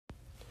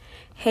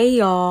Hey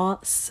y'all,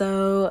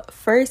 so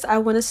first I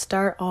want to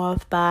start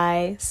off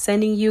by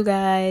sending you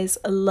guys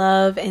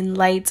love and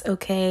light,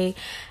 okay?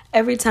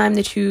 Every time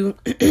that you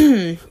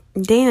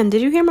damn,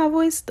 did you hear my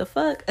voice? The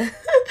fuck?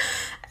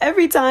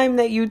 Every time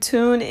that you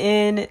tune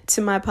in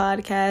to my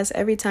podcast,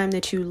 every time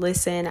that you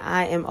listen,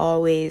 I am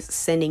always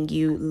sending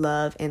you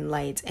love and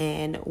light.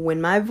 And when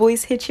my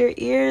voice hits your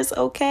ears,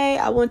 okay,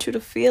 I want you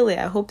to feel it.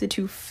 I hope that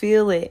you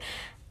feel it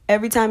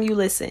every time you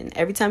listen,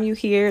 every time you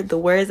hear the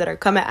words that are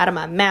coming out of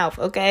my mouth,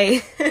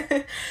 okay?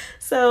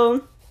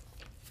 So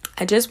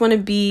I just want to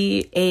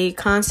be a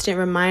constant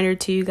reminder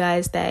to you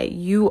guys that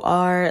you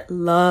are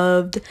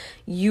loved,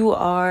 you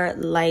are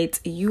light,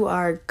 you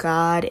are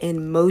God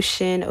in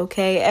motion,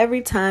 okay?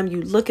 Every time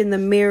you look in the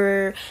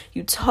mirror,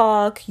 you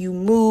talk, you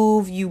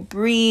move, you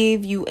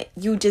breathe, you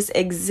just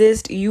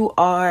exist, you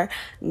are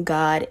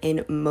God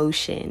in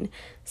motion.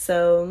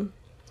 So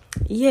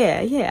yeah,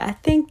 I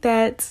think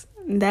that's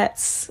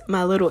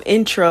my little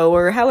intro,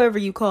 or however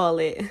you call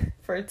it,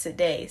 for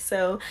today.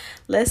 So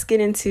let's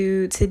get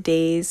into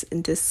today's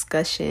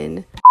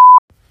discussion.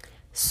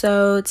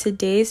 So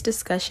today's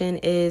discussion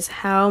is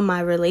how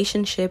my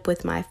relationship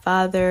with my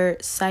father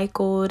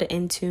cycled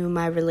into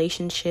my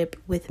relationship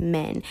with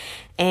men.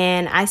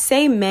 And I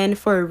say men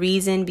for a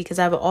reason because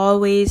I've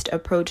always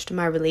approached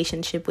my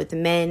relationship with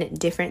men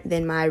different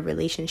than my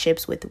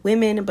relationships with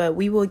women, but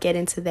we will get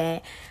into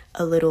that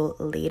a little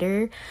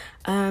later.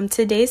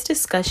 Today's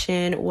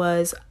discussion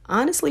was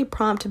honestly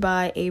prompted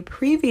by a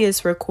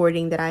previous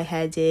recording that I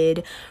had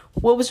did,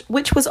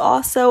 which was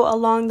also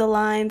along the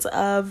lines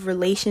of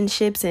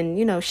relationships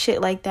and shit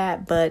like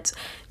that, but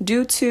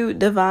due to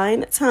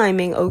divine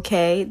timing,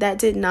 okay, that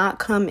did not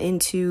come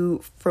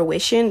into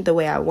fruition the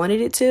way I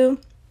wanted it to.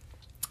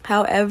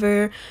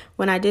 However,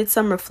 when I did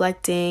some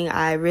reflecting,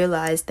 I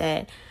realized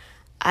that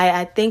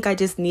I think I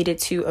just needed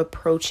to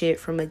approach it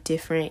from a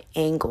different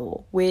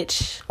angle,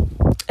 which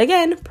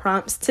again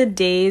prompts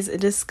today's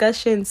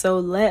discussion. So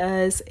let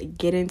us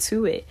get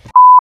into it.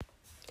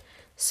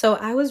 So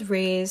I was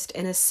raised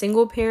in a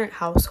single parent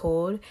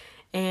household,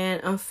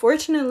 and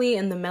unfortunately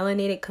in the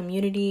melanated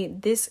community,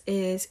 this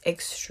is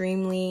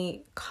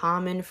extremely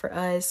common for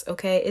us,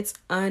 okay? It's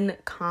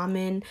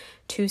uncommon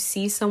to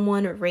see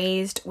someone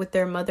raised with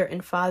their mother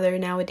and father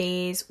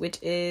nowadays, which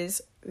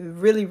is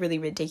really, really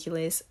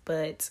ridiculous.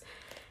 But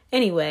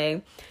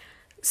anyway,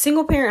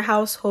 single parent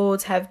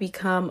households have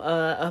become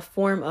a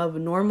form of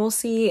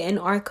normalcy in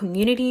our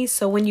community.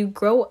 So when you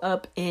grow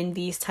up in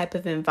these type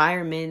of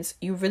environments,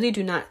 you really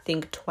do not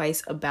think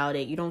twice about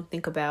it. You don't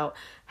think about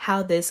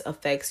how this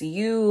affects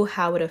you,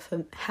 how it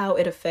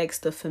affects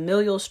the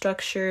familial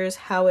structures,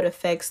 how it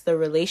affects the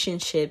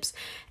relationships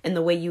and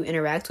the way you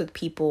interact with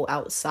people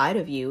outside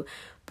of you.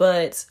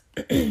 But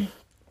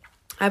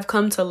I've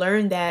come to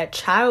learn that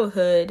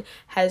childhood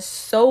has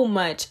so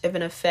much of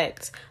an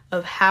effect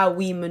of how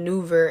we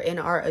maneuver in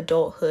our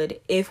adulthood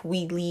if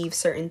we leave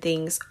certain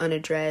things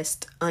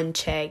unaddressed,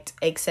 unchecked,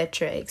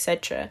 etc.,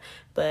 etc.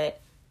 But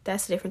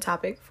that's a different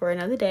topic for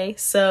another day.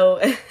 So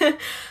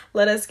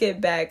let us get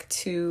back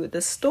to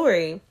the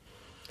story.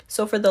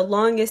 So for the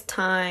longest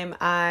time,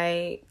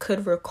 I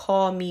could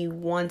recall me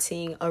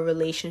wanting a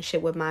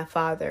relationship with my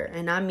father.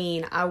 And I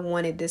mean, I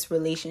wanted this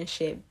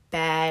relationship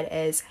bad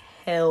as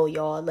hell,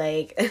 y'all.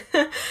 Like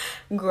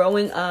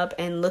growing up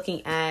and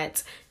looking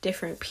at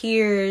different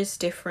peers,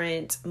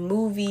 different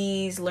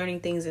movies,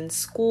 learning things in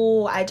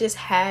school, I just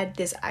had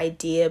this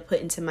idea put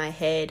into my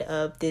head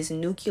of this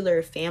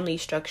nuclear family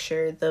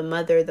structure, the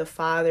mother, the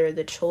father,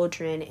 the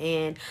children,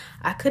 and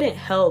I couldn't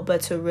help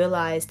but to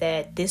realize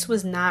that this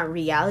was not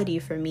reality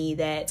for me,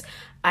 that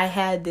I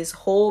had this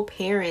whole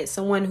parent,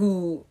 someone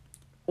who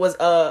was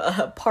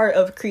a part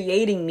of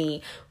creating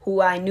me,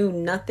 who I knew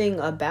nothing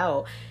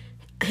about.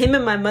 Him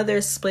and my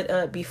mother split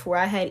up before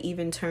I had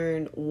even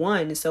turned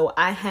 1, so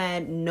I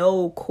had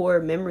no core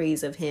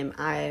memories of him.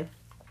 I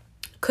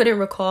couldn't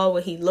recall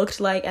what he looked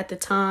like at the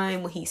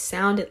time, what he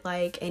sounded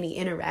like, any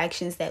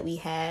interactions that we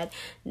had,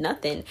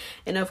 nothing.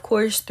 And of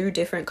course, through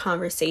different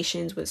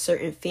conversations with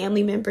certain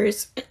family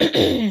members,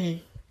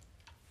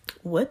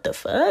 what the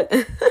fuck?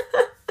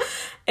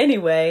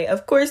 Anyway,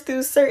 of course,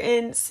 through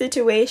certain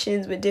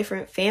situations with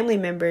different family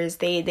members,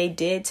 they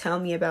did tell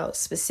me about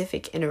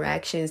specific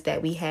interactions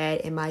that we had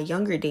in my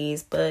younger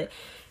days. But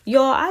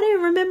y'all, I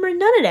didn't remember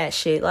none of that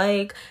shit.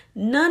 Like,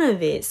 none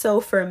of it. So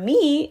for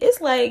me,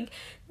 it's like,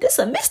 this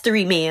a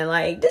mystery man.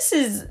 Like, this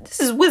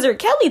is Wizard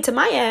Kelly to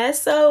my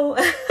ass. So,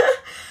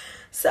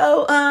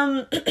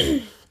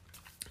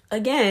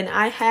 again,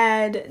 I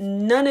had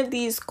none of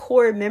these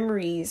core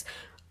memories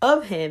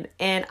of him.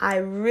 And I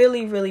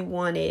really, really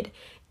wanted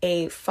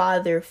a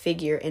father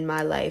figure in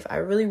my life. I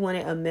really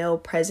wanted a male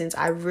presence.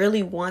 I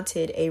really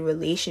wanted a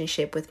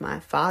relationship with my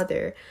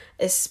father,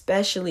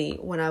 especially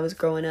when I was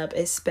growing up,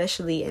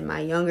 especially in my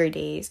younger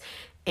days.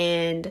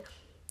 And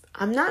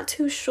I'm not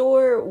too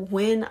sure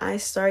when I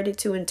started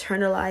to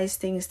internalize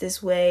things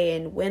this way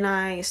and when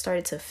I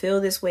started to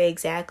feel this way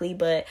exactly,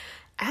 but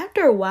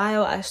after a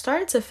while, I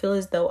started to feel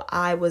as though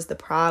I was the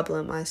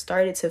problem. I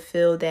started to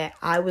feel that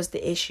I was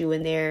the issue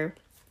in there.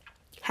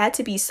 had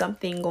to be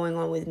something going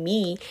on with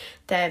me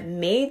that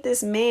made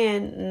this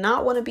man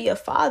not want to be a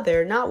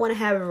father, not want to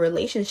have a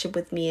relationship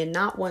with me, and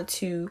not want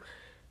to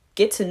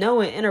get to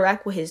know and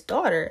interact with his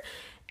daughter.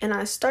 And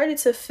I started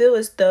to feel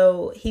as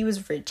though he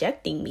was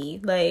rejecting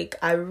me. Like,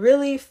 I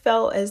really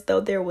felt as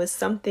though there was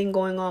something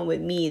going on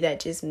with me that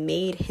just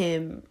made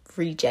him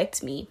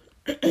reject me.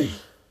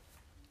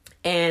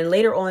 And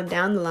later on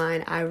down the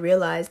line, I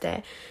realized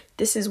that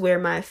this is where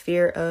my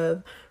fear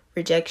of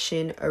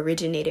rejection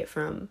originated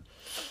from.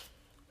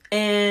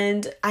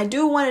 And I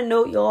do want to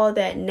note, y'all,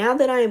 that now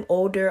that I am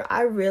older,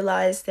 I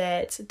realize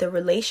that the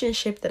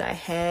relationship that I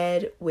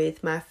had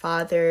with my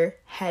father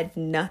had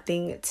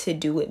nothing to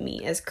do with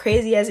me. As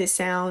crazy as it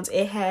sounds,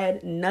 it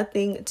had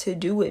nothing to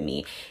do with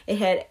me. It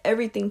had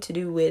everything to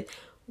do with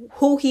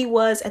who he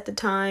was at the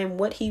time,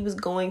 what he was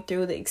going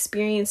through, the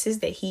experiences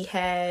that he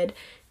had,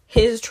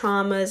 his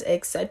traumas,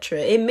 etc.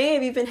 It may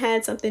have even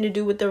had something to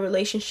do with the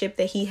relationship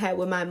that he had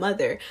with my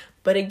mother.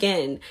 But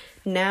again,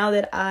 now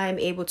that I'm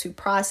able to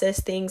process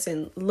things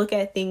and look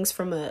at things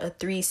from a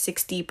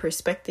 360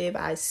 perspective,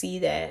 I see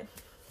that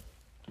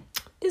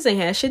this ain't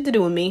had shit to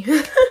do with me.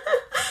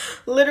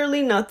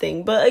 Literally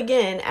nothing. But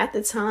again, at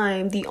the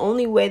time, the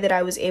only way that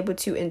I was able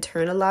to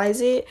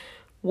internalize it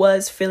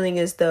was feeling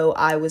as though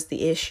I was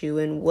the issue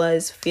and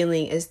was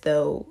feeling as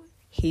though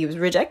he was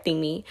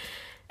rejecting me.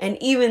 And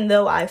even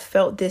though I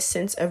felt this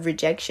sense of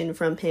rejection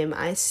from him,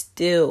 I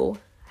still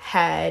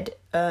had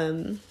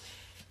the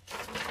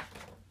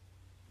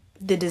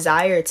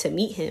desire to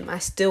meet him. I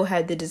still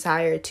had the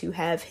desire to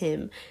have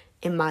him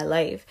in my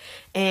life.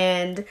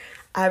 And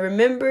I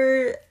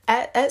remember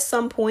at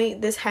some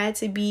point, this had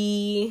to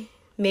be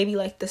maybe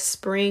like the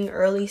spring,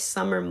 early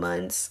summer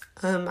months.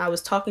 I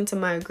was talking to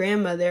my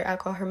grandmother. I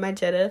call her my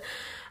Jetta.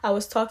 I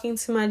was talking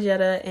to my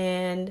Jetta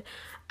and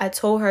I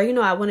told her,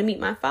 I want to meet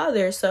my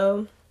father.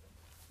 So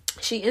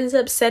she ends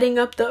up setting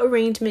up the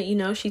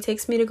arrangement. She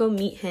takes me to go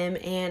meet him,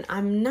 and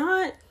I'm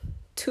not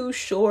too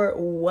sure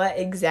what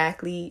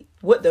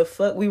the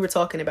fuck we were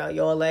talking about,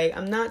 y'all. Like,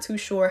 I'm not too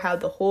sure how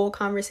the whole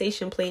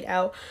conversation played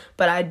out,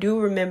 but I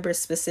do remember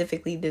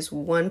specifically this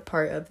one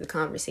part of the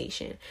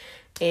conversation.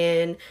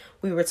 And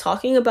we were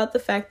talking about the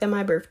fact that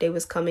my birthday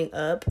was coming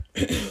up.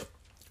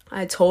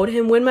 I told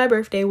him when my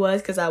birthday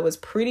was because I was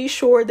pretty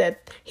sure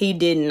that he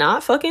did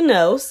not fucking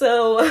know.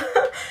 So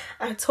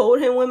I told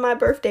him when my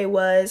birthday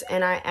was,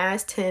 and I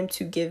asked him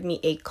to give me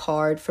a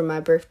card for my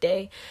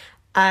birthday.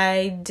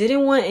 I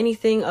didn't want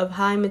anything of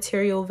high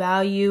material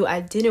value.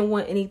 I didn't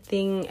want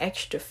anything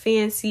extra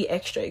fancy,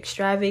 extra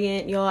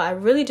extravagant, y'all. I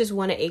really just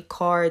wanted a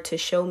card to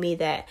show me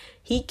that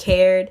he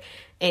cared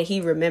and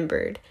he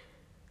remembered.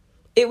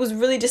 It was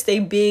really just a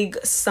big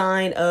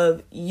sign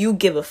of you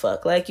give a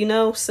fuck,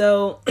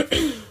 so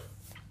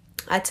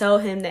I tell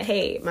him that,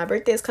 hey, my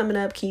birthday is coming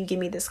up. Can you give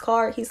me this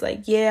card? He's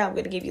like, yeah, I'm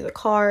going to give you the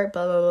card,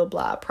 blah, blah, blah,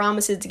 blah.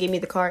 Promises to give me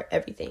the card,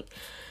 everything.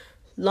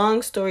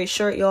 Long story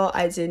short, y'all,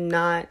 I did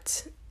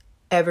not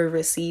ever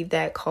receive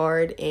that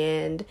card,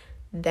 and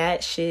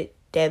that shit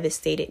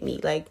devastated me.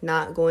 Like,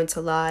 not going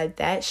to lie,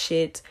 that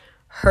shit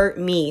hurt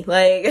me.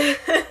 Like,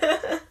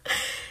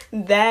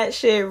 that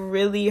shit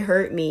really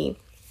hurt me.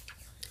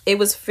 It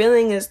was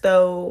feeling as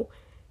though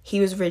he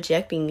was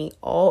rejecting me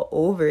all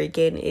over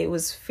again. It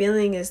was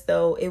feeling as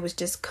though it was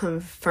just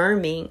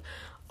confirming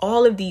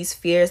all of these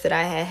fears that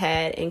I had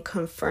had and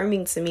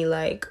confirming to me,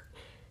 like,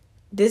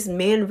 this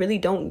man really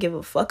don't give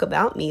a fuck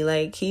about me.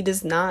 Like, he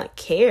does not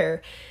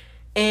care.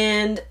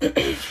 And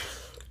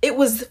it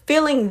was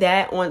feeling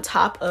that on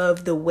top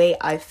of the way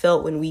I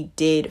felt when we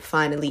did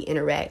finally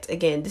interact.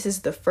 Again, this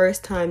is the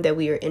first time that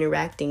we are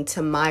interacting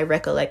to my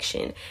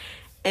recollection.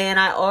 And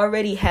I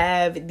already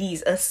have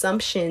these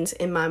assumptions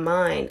in my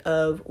mind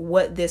of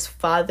what this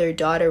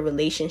father-daughter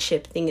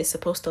relationship thing is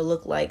supposed to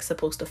look like,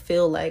 supposed to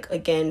feel like,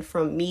 again,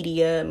 from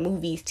media,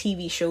 movies,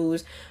 TV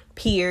shows,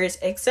 peers,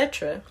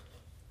 etc.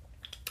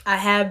 I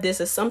have this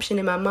assumption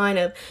in my mind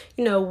of,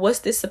 what's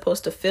this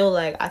supposed to feel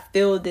like? I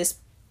feel this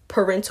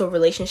parental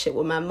relationship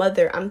with my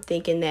mother. I'm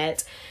thinking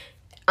that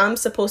I'm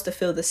supposed to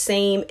feel the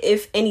same,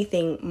 if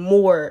anything,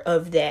 more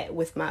of that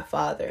with my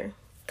father.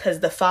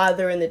 Because the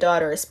father and the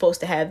daughter are supposed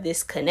to have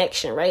this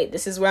connection, right?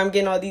 This is where I'm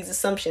getting all these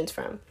assumptions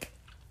from.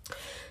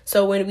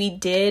 So when we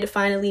did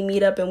finally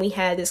meet up and we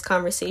had this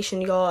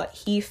conversation, y'all,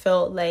 he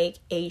felt like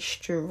a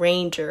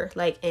stranger,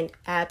 like an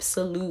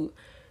absolute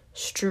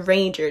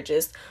stranger,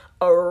 just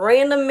a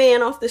random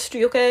man off the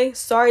street, okay?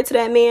 Sorry to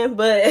that man,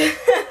 but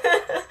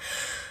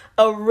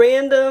a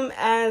random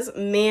ass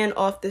man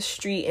off the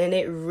street, and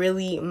it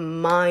really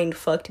mind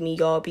fucked me,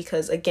 y'all,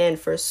 because again,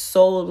 for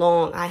so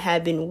long I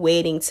had been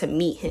waiting to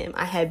meet him.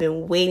 I had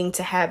been waiting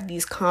to have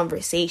these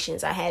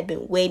conversations. I had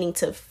been waiting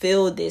to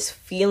feel this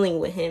feeling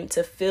with him,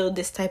 to feel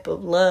this type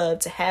of love,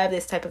 to have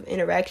this type of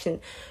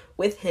interaction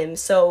with him.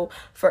 So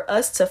for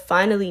us to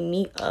finally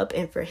meet up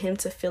and for him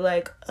to feel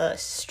like a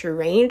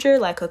stranger,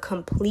 like a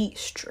complete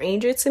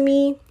stranger to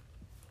me,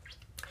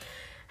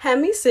 had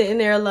me sitting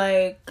there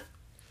like,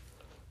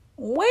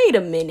 wait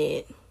a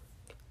minute,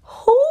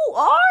 who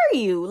are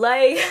you?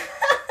 Like,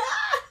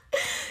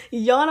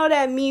 Y'all know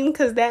that meme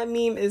because that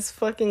meme is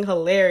fucking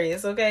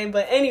hilarious, okay?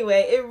 But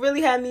anyway, it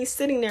really had me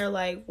sitting there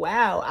like,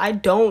 wow, I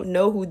don't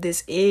know who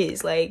this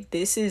is. Like,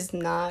 this is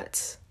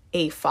not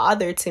a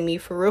father to me,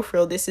 for real, for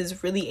real. This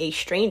is really a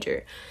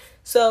stranger.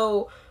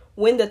 So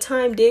when the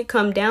time did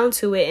come down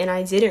to it and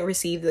I didn't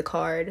receive the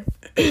card,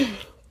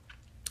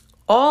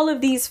 all of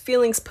these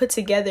feelings put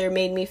together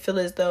made me feel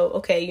as though,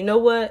 okay, you know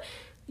what?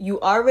 You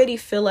already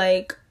feel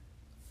like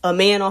a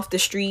man off the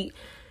street.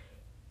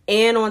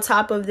 And on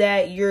top of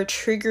that, you're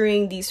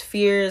triggering these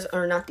fears,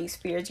 or not these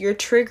fears, you're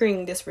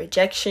triggering this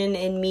rejection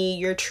in me.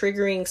 You're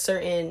triggering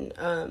certain,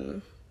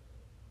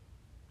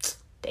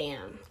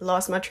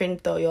 lost my train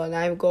of thought, y'all.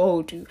 Not even gonna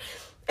hold you.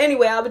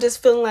 Anyway, I was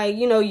just feeling like,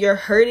 you're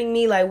hurting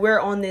me. Like, we're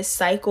on this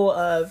cycle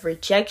of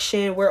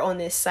rejection. We're on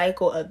this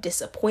cycle of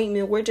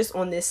disappointment. We're just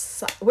on this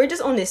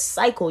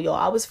cycle, y'all.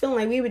 I was feeling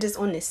like we were just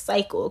on this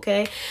cycle,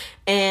 okay?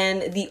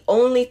 And the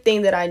only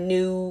thing that I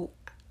knew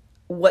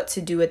what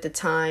to do at the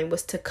time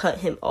was to cut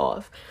him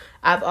off.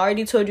 I've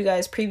already told you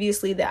guys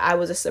previously that I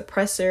was a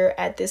suppressor.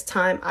 At this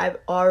time, I've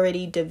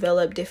already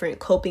developed different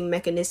coping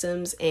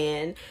mechanisms,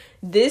 and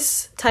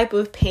this type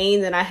of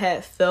pain that I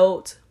had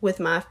felt with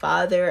my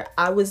father,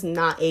 I was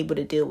not able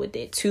to deal with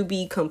it. To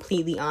be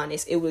completely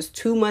honest, it was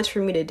too much for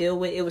me to deal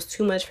with. It was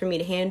too much for me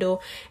to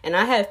handle. And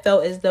I had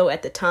felt as though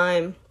at the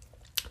time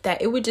that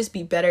it would just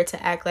be better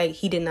to act like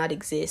he did not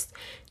exist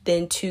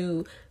than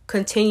to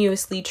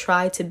continuously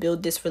try to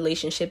build this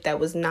relationship that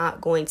was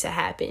not going to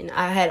happen.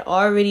 I had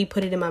already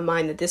put it in my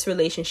mind that this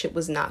relationship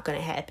was not going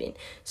to happen.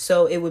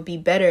 So it would be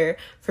better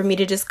for me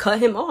to just cut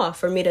him off,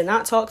 for me to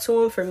not talk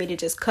to him, for me to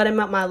just cut him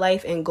out my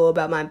life and go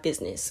about my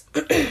business.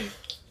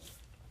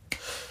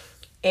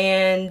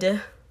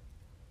 And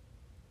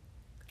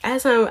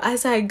as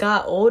I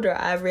got older,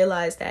 I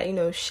realized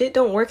that, shit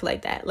don't work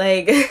like that.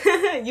 Like,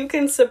 you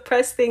can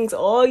suppress things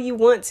all you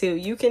want to.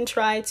 You can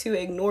try to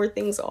ignore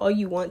things all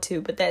you want to,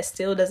 but that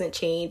still doesn't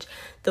change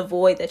the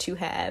void that you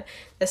have.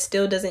 That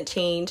still doesn't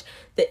change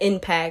the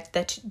impact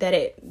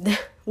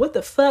what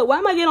the fuck? Why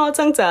am I getting all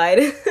tongue-tied?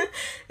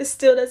 It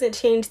still doesn't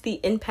change the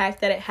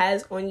impact that it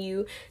has on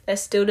you. That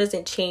still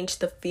doesn't change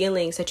the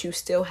feelings that you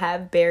still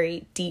have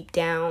buried deep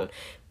down.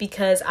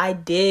 Because I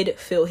did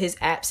feel his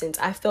absence.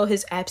 I felt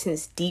his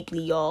absence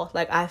deeply, y'all.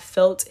 Like, I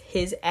felt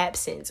his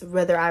absence,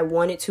 whether I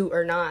wanted to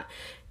or not.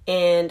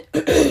 And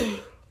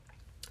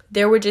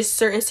there were just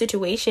certain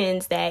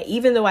situations that,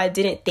 even though I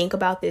didn't think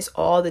about this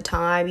all the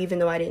time, even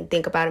though I didn't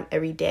think about him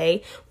every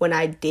day, when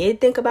I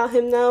did think about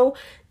him, though,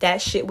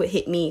 that shit would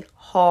hit me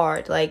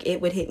hard. Like,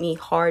 it would hit me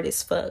hard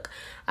as fuck.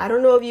 I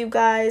don't know if you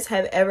guys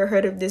have ever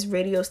heard of this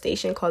radio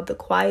station called The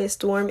Quiet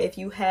Storm. If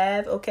you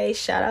have, okay,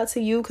 shout out to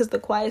you, because The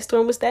Quiet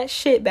Storm was that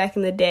shit back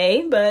in the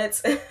day.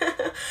 But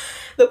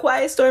The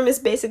Quiet Storm is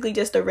basically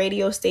just a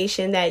radio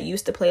station that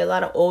used to play a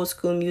lot of old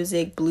school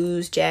music,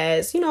 blues,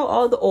 jazz,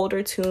 all the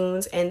older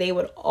tunes. And they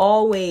would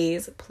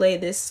always play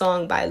this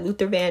song by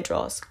Luther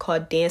Vandross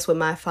called Dance With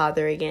My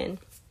Father Again.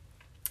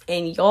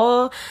 And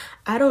y'all,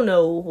 I don't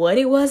know what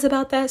it was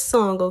about that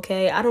song,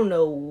 okay? I don't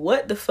know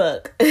what the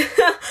fuck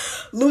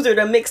Luther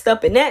done mixed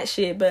up in that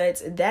shit,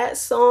 but that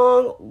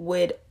song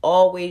would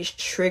always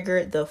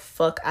trigger the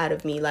fuck out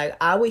of me. Like,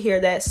 I would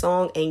hear that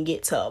song and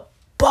get to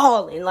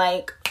bawling,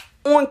 like,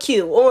 on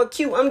cue,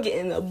 I'm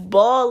getting the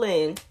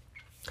bawling.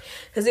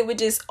 Because it would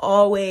just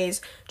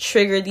always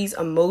trigger these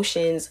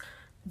emotions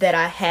that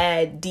I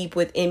had deep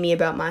within me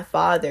about my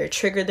father,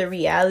 trigger the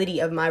reality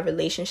of my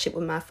relationship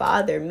with my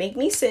father, make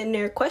me sit in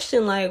there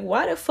question, like,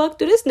 why the fuck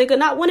do this nigga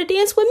not want to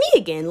dance with me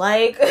again?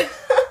 Like,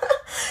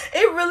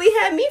 it really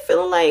had me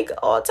feeling like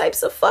all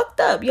types of fucked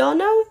up, y'all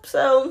know?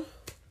 So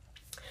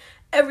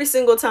every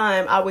single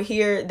time I would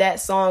hear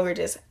that song or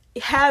just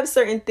have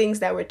certain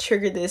things that would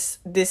trigger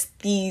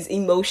these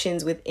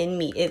emotions within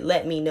me, it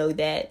let me know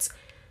that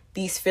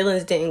these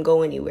feelings didn't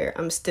go anywhere.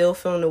 I'm still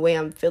feeling the way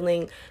I'm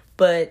feeling,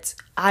 but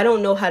I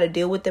don't know how to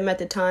deal with them at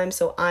the time,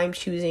 so I'm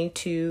choosing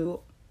to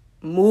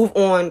move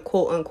on,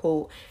 quote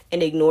unquote,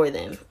 and ignore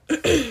them.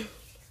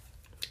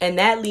 And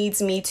that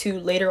leads me to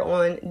later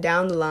on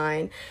down the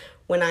line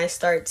when I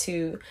start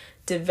to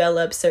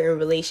develop certain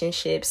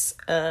relationships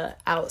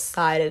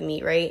outside of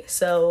me, right?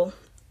 So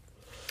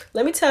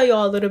let me tell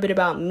y'all a little bit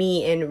about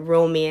me and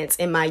romance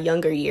in my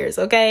younger years,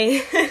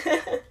 okay?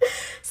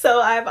 So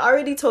I've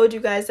already told you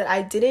guys that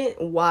I didn't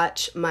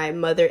watch my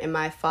mother and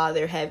my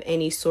father have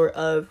any sort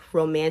of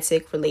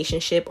romantic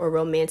relationship or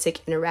romantic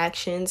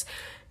interactions.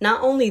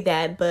 Not only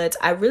that, but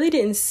I really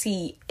didn't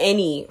see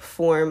any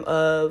form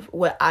of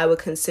what I would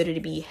consider to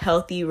be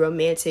healthy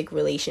romantic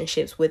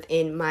relationships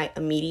within my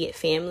immediate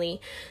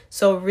family.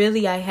 So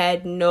really, I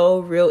had no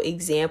real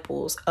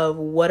examples of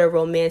what a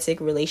romantic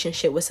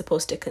relationship was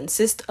supposed to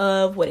consist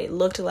of, what it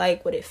looked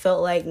like, what it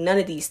felt like, none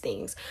of these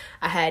things.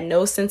 I had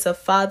no sense of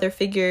father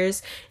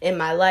figures in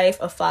my life,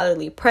 a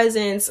fatherly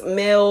presence,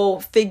 male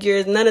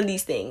figures, none of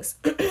these things.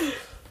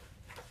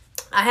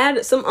 I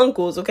had some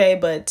uncles, okay,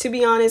 but to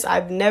be honest,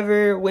 I've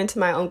never went to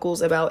my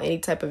uncles about any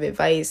type of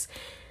advice,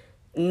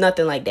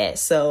 nothing like that.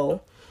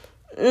 So,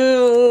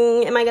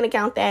 am I going to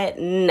count that?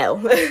 No.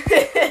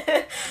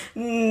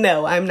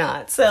 No, I'm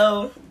not.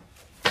 So,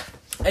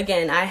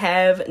 again, I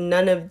have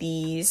none of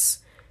these.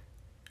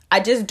 I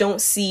just don't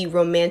see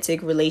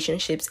romantic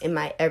relationships in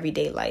my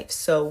everyday life.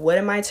 So what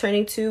am I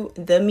turning to?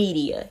 The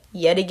media.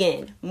 Yet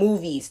again,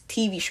 movies,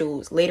 TV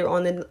shows. Later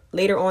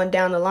on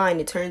down the line,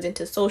 it turns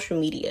into social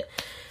media.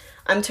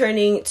 I'm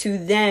turning to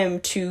them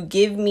to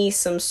give me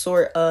some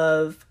sort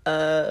of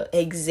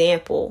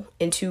example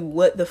into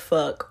what the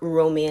fuck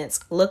romance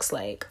looks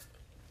like.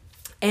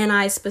 And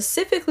I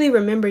specifically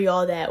remember,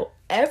 y'all, that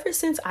ever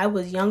since I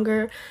was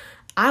younger,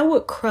 I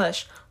would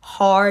crush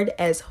hard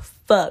as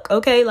fuck,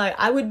 okay? Like,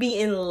 I would be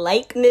in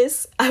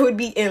likeness. I would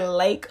be in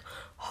like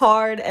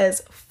hard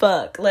as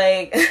fuck.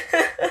 Like,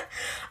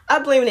 I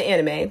blame the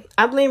anime.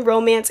 I blame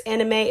romance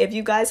anime. If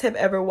you guys have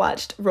ever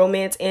watched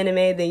romance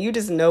anime, then you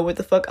just know what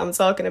the fuck I'm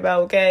talking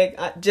about, okay?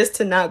 Just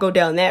to not go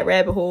down that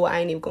rabbit hole, I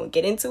ain't even gonna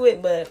get into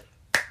it, but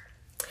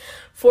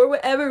for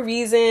whatever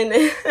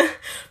reason,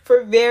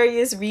 for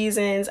various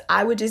reasons,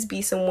 I would just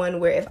be someone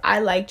where if I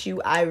liked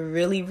you, I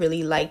really,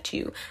 really liked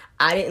you.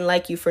 I didn't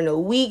like you for no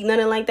week,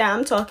 nothing like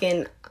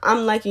that.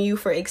 I'm liking you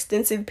for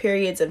extensive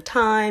periods of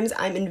times.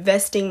 I'm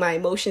investing my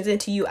emotions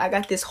into you. I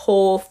got this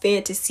whole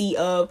fantasy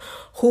of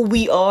who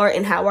we are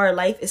and how our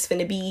life is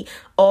finna be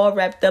all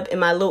wrapped up in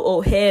my little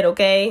old head,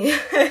 okay?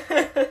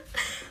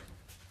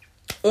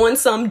 on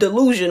some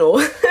delusional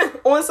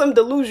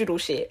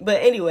shit.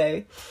 But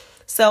anyway,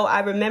 so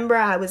I remember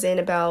I was in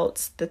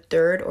about the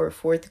 3rd or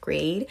 4th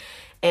grade,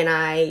 and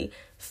I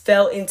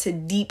fell into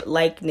deep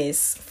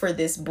likeness for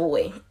this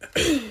boy.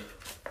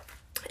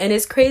 And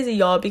it's crazy,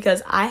 y'all,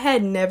 because I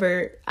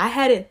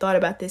hadn't thought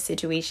about this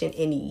situation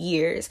in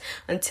years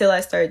until I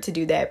started to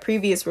do that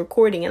previous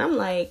recording. And I'm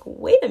like,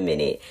 wait a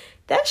minute,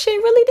 that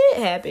shit really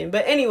did happen.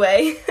 But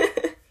anyway,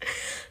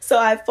 so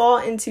I fall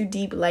into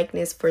deep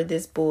likeness for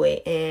this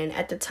boy. And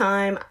at the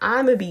time,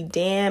 I'm gonna be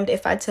damned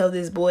if I tell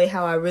this boy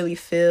how I really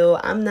feel.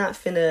 I'm not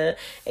finna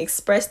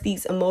express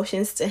these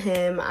emotions to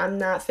him. I'm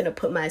not finna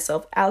put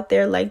myself out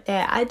there like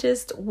that. I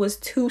just was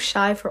too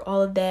shy for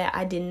all of that.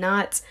 I did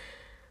not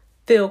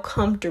feel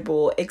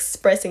comfortable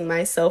expressing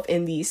myself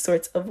in these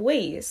sorts of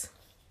ways.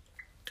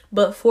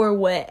 But for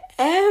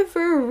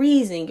whatever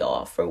reason,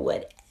 y'all, for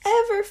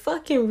whatever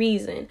fucking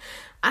reason,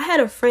 I had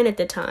a friend at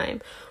the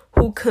time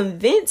who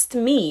convinced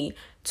me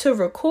to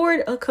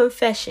record a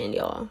confession,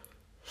 y'all.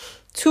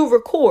 To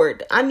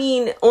record, I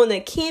mean, on the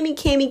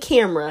Cami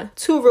camera,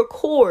 to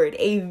record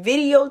a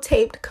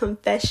videotaped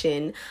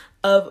confession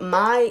of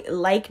my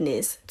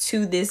likeness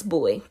to this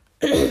boy.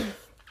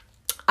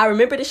 I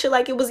remember this shit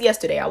like it was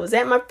yesterday. I was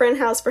at my friend's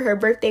house for her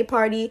birthday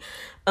party.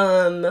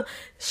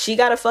 She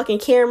got a fucking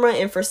camera,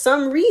 and for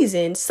some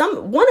reason,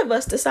 one of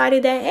us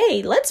decided that,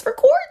 hey, let's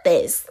record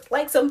this.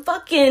 Like some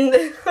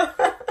fucking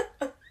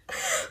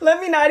let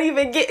me not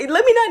even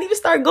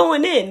start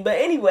going in. But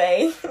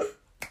anyway,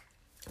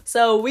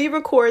 so we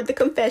record the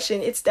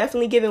confession. It's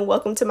definitely giving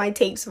Welcome to My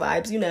Tapes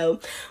vibes, you know.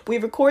 We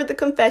record the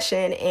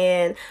confession,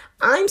 and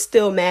I'm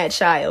still mad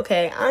shy,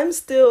 okay? I'm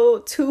still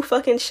too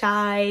fucking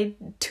shy,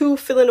 too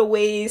feeling the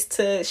ways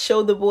to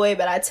show the boy.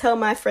 But I tell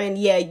my friend,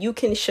 yeah, you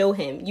can show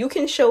him. You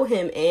can show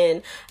him,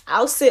 and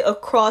I'll sit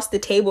across the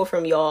table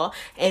from y'all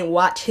and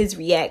watch his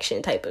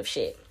reaction type of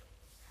shit.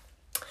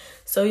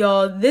 So,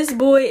 y'all, this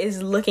boy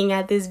is looking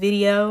at this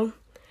video,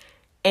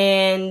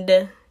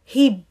 and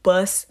he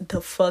busts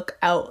the fuck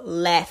out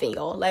laughing,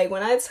 y'all. Like,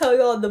 when I tell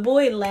y'all, the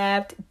boy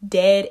laughed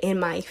dead in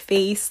my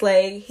face.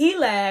 Like, he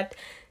laughed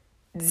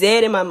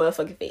dead in my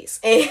motherfucking face.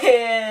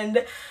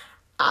 And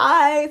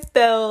I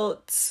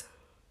felt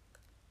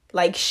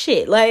like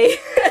shit. Like,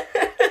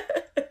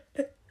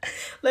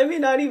 let me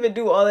not even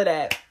do all of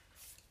that.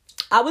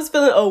 I was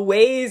feeling a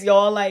ways,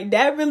 y'all. Like,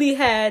 that really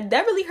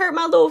hurt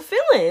my little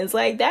feelings.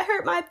 Like, that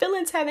hurt my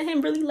feelings having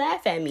him really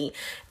laugh at me.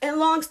 And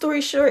long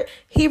story short,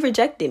 he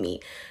rejected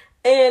me.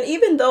 And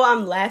even though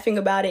I'm laughing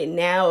about it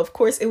now, of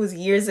course, it was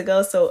years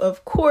ago. So,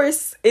 of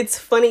course, it's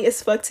funny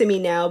as fuck to me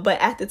now.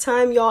 But at the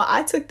time, y'all,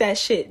 I took that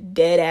shit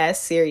dead ass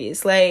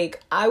serious.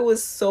 Like, I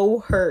was so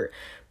hurt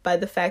by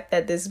the fact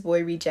that this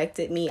boy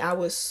rejected me. I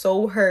was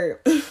so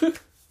hurt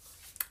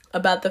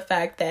about the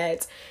fact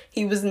that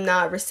he was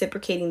not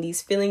reciprocating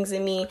these feelings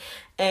in me.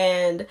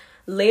 And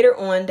later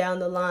on down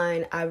the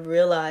line, I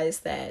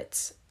realized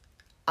that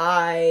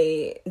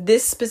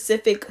this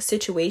specific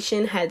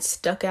situation had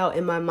stuck out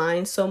in my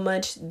mind so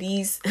much.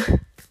 Do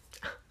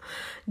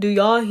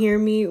y'all hear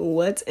me?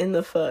 What in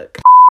the fuck?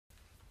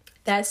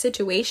 That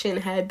situation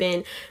had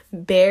been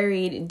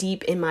buried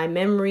deep in my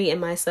memory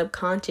and my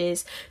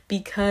subconscious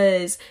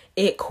because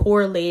it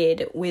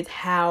correlated with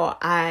how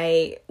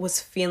I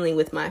was feeling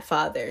with my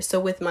father. So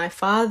with my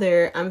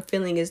father, I'm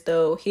feeling as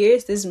though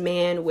here's this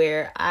man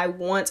where I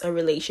want a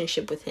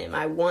relationship with him.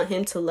 I want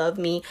him to love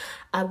me.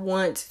 I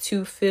want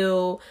to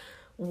feel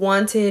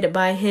wanted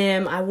by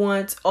him. I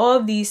want all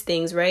of these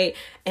things, right?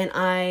 And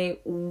I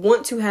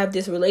want to have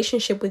this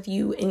relationship with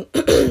you, and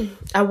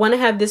I want to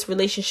have this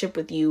relationship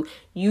with you.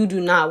 You do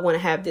not want to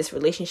have this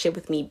relationship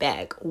with me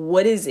back.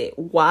 What is it?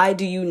 Why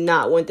do you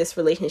not want this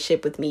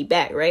relationship with me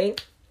back,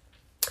 right?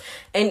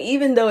 And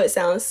even though it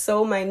sounds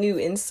so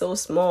minute and so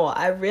small,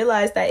 I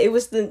realized that it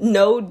was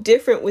no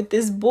different with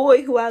this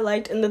boy who I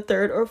liked in the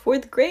 3rd or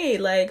 4th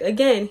grade. Like,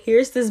 again,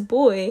 here's this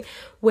boy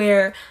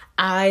where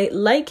I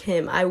like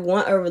him. I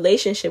want a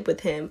relationship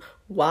with him.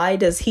 Why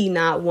does he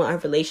not want a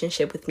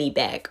relationship with me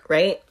back,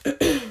 right?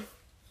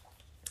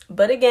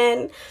 But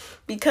again,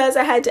 because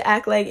I had to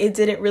act like it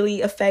didn't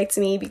really affect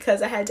me,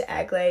 because I had to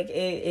act like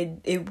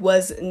it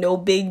was no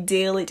big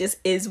deal, it just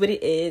is what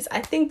it is,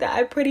 I think that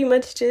I pretty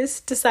much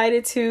just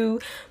decided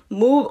to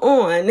move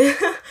on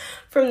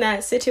from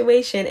that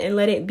situation and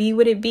let it be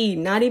what it be,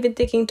 not even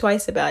thinking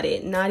twice about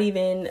it, not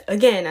even,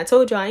 again, I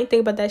told you I ain't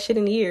think about that shit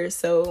in years,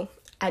 so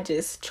I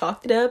just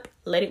chalked it up,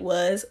 let it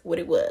was what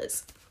it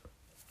was.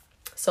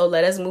 So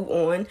let us move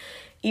on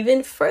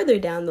even further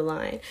down the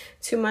line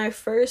to my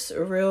first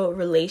real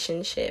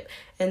relationship.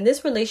 And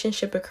this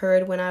relationship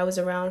occurred when I was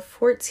around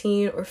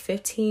 14 or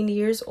 15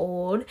 years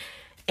old.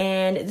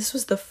 And this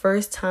was the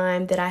first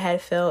time that I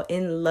had felt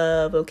in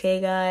love. Okay,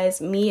 guys,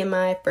 me and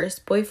my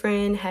first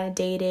boyfriend had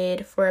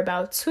dated for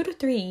about 2 to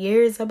 3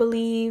 years, I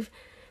believe.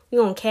 We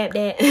gonna cap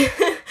that.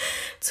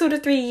 2 to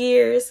 3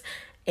 years.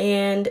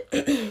 And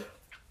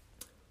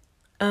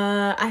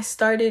I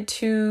started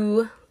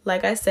to,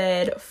 like I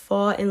said,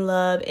 fall in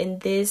love, and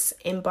this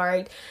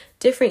embarked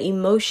different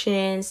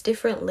emotions,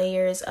 different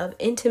layers of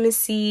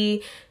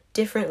intimacy,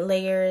 different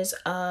layers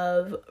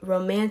of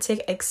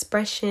romantic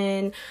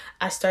expression.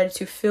 I started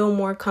to feel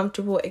more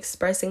comfortable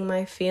expressing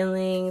my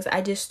feelings.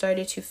 I just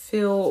started to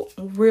feel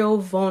real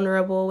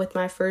vulnerable with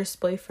my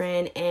first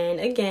boyfriend, and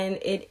again,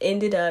 it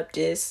ended up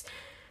just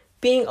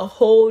being a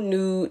whole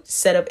new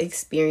set of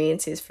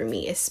experiences for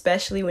me,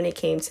 especially when it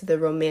came to the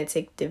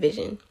romantic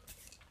division.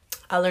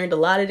 I learned a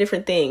lot of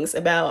different things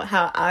about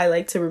how I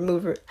like to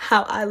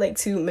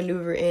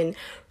maneuver in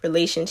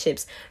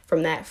relationships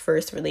from that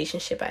first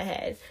relationship I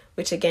had,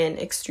 which again,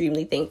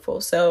 extremely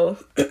thankful. So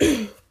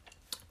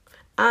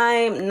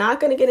I'm not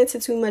going to get into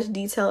too much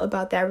detail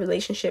about that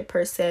relationship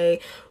per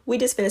se. We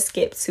just gonna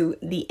skip to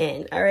the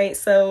end. All right.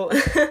 So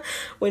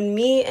when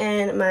me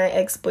and my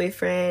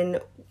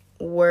ex-boyfriend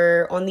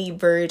were on the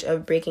verge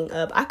of breaking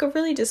up, I could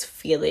really just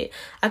feel it.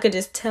 I could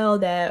just tell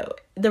that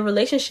the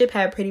relationship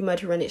had pretty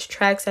much run its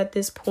tracks at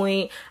this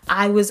point.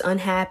 I was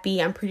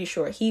unhappy. I'm pretty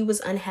sure he was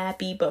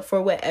unhappy, but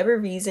for whatever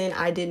reason,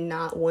 I did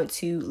not want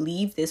to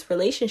leave this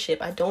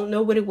relationship. I don't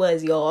know what it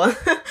was, y'all.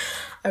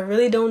 I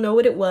really don't know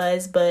what it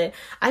was, but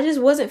I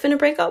just wasn't finna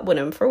break up with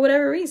him for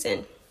whatever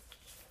reason.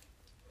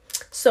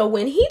 So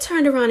when he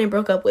turned around and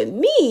broke up with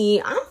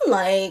me, I'm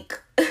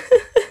like,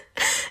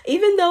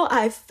 even though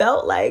I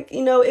felt like,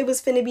 it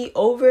was finna be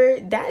over,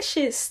 that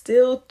shit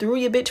still threw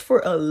your bitch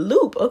for a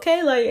loop,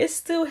 okay? Like, it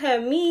still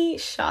had me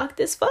shocked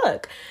as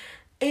fuck.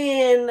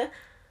 And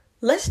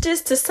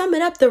to sum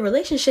it up, the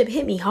relationship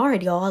hit me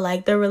hard, y'all.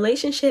 Like, the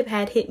relationship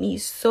had hit me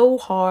so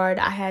hard.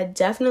 I had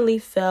definitely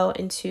fell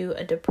into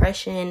a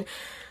depression.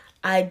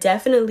 I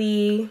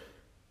definitely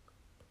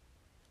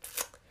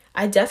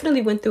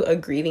went through a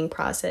grieving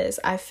process.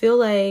 I feel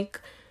like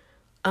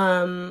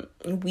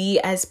we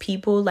as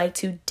people like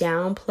to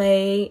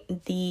downplay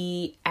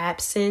the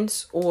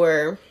absence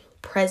or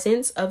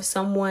presence of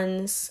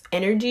someone's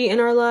energy in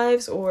our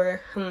lives,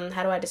 or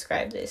how do I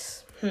describe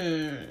this?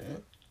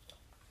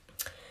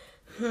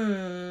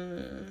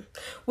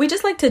 We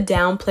just like to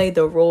downplay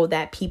the role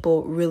that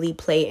people really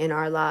play in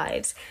our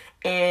lives.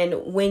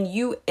 And when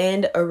you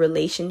end a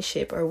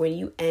relationship or when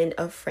you end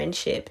a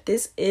friendship,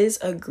 this is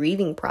a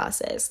grieving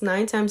process.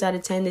 9 times out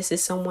of 10, this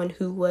is someone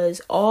who was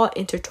all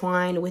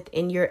intertwined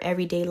within your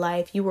everyday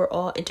life. You were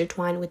all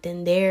intertwined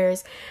within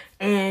theirs.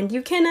 And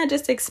you cannot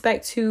just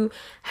expect to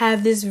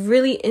have this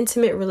really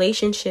intimate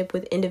relationship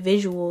with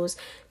individuals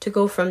to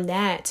go from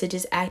that to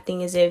just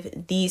acting as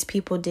if these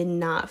people did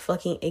not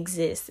fucking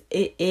exist.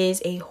 It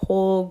is a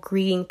whole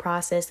grieving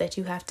process that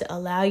you have to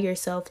allow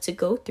yourself to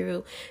go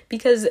through,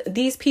 because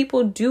these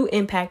people do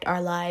impact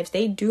our lives.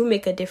 They do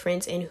make a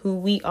difference in who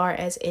we are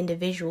as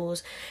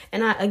individuals.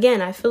 And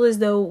I feel as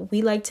though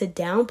we like to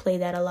downplay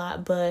that a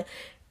lot, but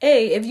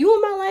hey, if you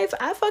in my life,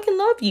 I fucking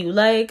love you.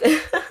 Like,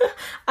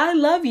 I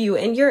love you,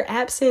 and your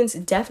absence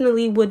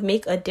definitely would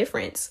make a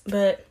difference.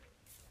 But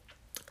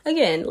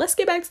again, let's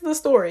get back to the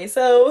story.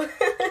 So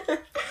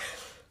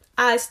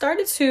I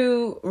started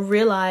to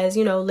realize,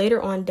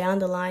 later on down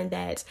the line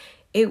that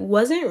it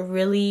wasn't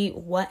really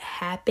what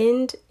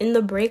happened in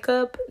the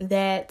breakup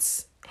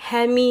that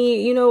had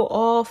me,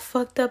 all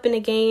fucked up in the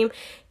game.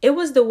 It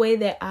was the way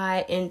that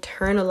I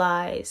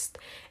internalized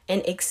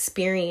and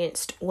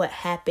experienced what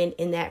happened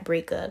in that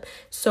breakup.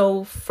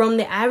 So from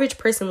the average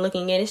person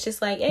looking in, it's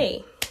just like,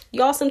 hey,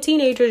 y'all some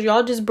teenagers,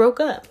 y'all just broke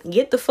up.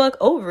 Get the fuck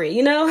over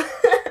it,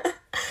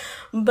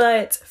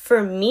 But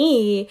for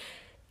me,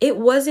 it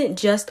wasn't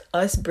just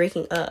us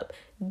breaking up.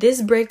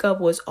 This breakup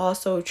was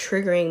also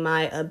triggering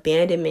my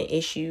abandonment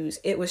issues.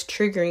 It was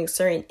triggering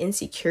certain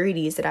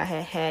insecurities that I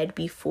had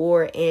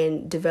before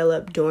and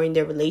developed during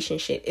the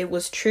relationship. It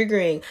was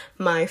triggering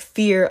my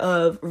fear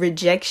of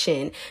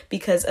rejection,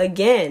 because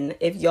again,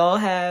 if y'all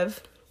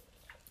have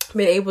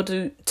been able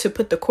to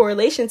put the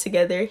correlation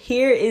together,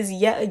 here is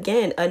yet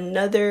again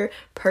another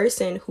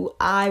person who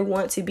I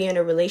want to be in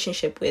a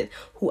relationship with,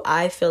 who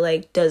I feel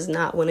like does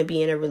not want to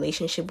be in a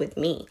relationship with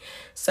me.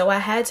 So I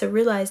had to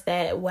realize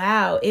that,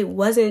 wow, it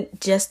wasn't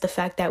just the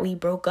fact that we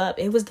broke up.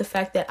 It was the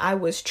fact that I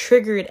was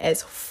triggered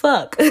as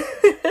fuck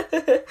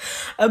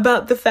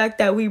about the fact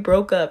that we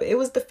broke up. It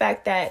was the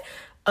fact that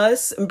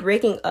us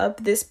breaking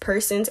up, this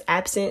person's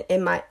absence,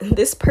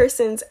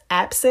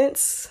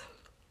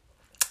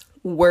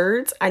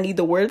 words. I need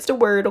the words to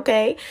word,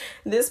 okay?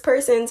 This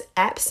person's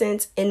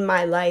absence in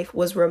my life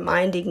was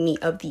reminding me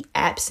of the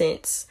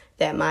absence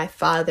that my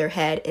father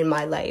had in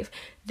my life.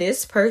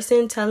 This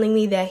person telling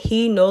me that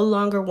he no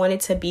longer wanted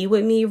to be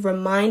with me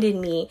reminded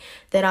me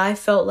that I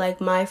felt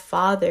like my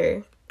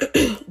father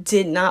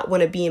did not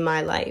want to be in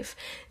my life.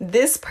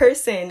 This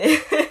person,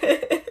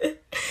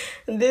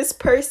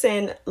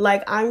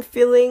 like I'm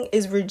feeling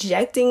is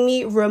rejecting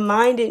me,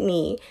 reminded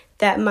me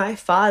that my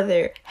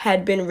father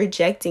had been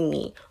rejecting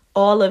me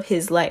all of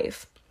his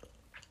life,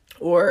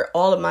 or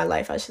all of my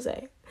life, I should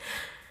say.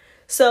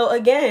 So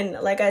again,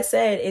 like I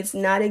said, it's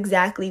not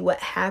exactly what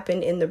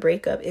happened in the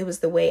breakup. It was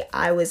the way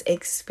I was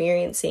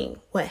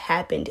experiencing what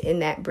happened in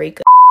that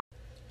breakup.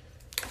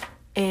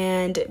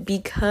 And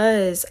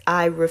because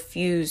I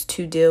refused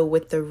to deal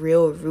with the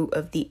real root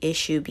of the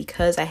issue,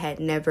 because I had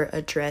never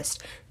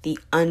addressed the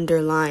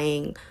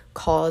underlying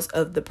cause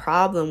of the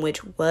problem,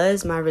 which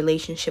was my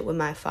relationship with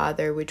my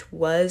father, which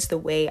was the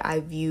way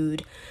I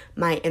viewed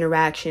my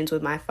interactions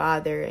with my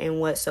father and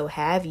what so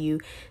have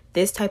you,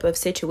 this type of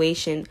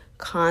situation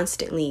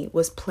constantly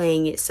was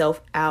playing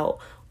itself out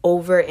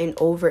over and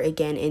over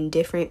again in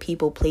different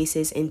people,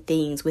 places, and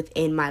things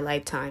within my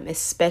lifetime,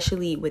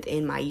 especially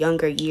within my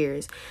younger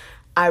years.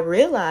 I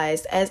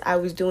realized as I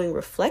was doing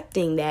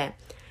reflecting that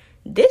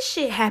this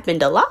shit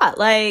happened a lot.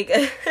 Like,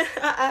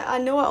 I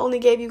know I only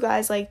gave you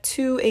guys like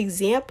 2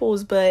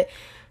 examples, but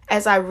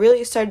as I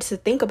really started to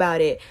think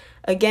about it,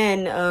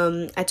 again,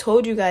 I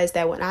told you guys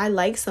that when I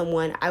liked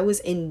someone, I was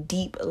in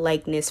deep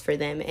likeness for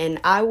them. And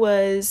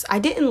I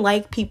didn't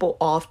like people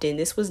often.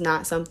 This was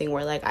not something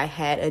where like I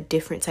had a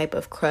different type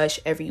of crush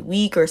every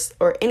week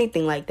or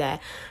anything like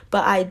that.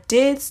 But I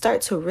did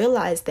start to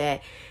realize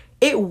that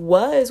it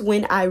was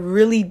when I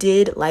really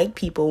did like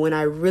people, when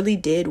I really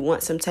did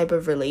want some type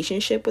of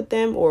relationship with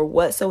them or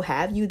what so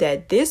have you,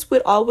 that this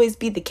would always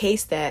be the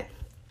case, that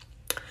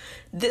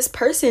this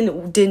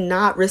person did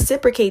not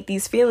reciprocate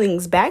these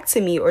feelings back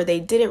to me, or they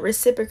didn't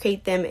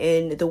reciprocate them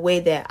in the way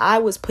that I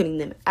was putting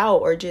them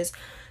out, or just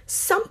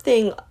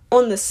something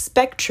on the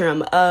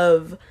spectrum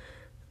of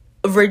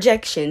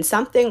rejection,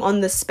 something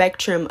on the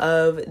spectrum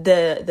of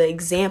the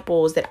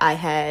examples that I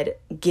had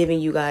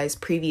given you guys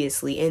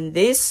previously. And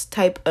this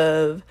type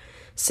of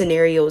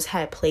scenarios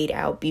had played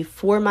out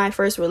before my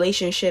first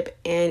relationship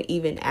and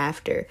even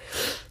after.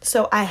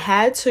 So I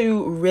had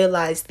to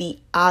realize the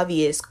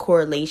obvious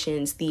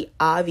correlations, the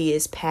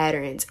obvious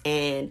patterns,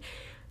 and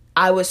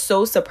I was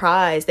so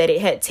surprised that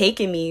it had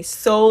taken me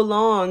so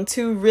long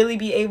to really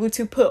be able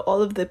to put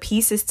all of the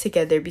pieces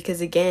together,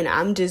 because again,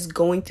 I'm just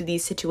going through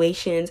these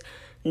situations,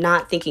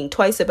 not thinking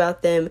twice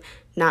about them,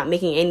 not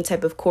making any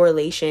type of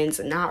correlations,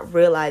 not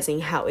realizing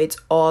how it's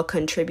all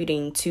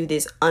contributing to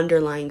this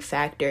underlying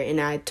factor.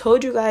 And I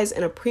told you guys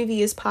in a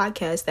previous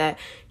podcast that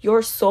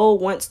your soul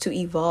wants to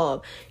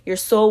evolve. Your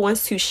soul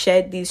wants to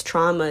shed these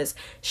traumas,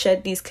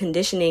 shed these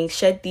conditioning,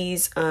 shed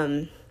these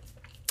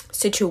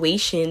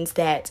situations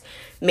that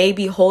may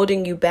be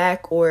holding you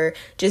back, or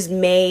just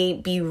may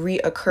be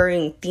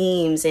reoccurring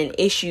themes and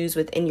issues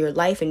within your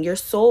life. And your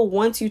soul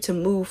wants you to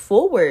move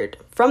forward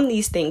from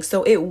these things.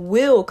 So it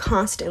will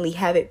constantly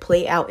have it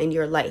play out in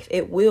your life.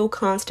 It will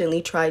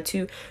constantly try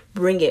to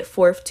bring it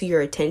forth to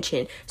your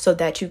attention so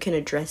that you can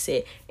address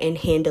it and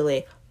handle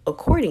it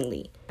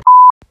accordingly.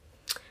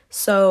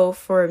 So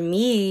for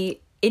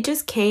me, it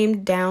just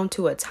came down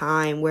to a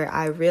time where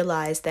I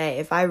realized that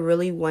if I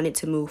really wanted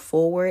to move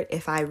forward,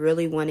 if I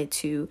really wanted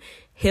to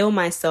heal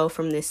myself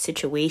from this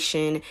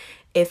situation,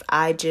 if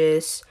I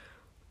just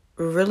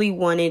really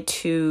wanted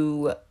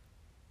to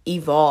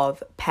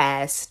evolve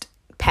past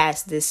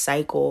this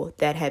cycle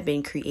that had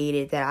been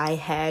created, that I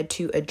had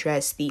to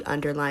address the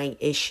underlying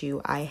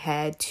issue. I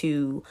had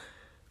to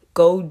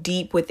go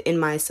deep within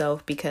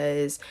myself,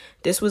 because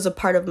this was a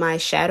part of my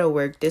shadow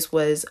work. This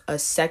was a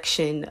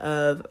section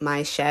of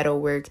my shadow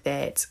work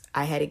that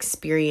I had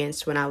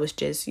experienced when I was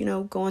just,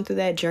 going through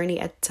that journey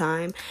at the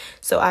time.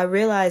 So I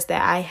realized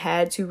that I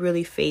had to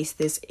really face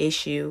this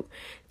issue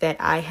that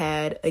I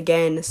had,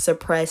 again,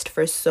 suppressed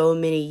for so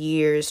many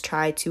years,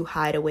 tried to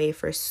hide away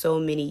for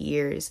so many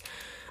years.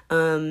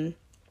 And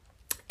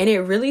it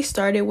really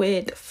started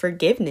with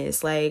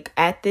forgiveness. Like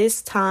at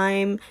this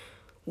time,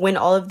 when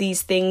all of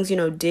these things,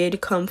 did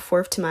come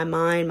forth to my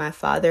mind, my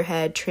father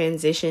had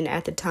transitioned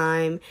at the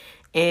time.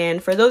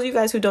 And for those of you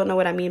guys who don't know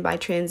what I mean by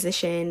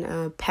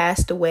transition,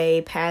 passed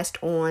away, passed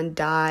on,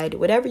 died,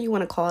 whatever you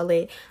want to call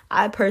it.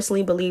 I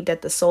personally believe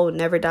that the soul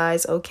never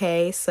dies,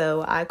 okay?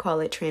 So I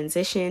call it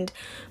transitioned.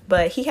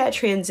 But he had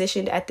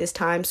transitioned at this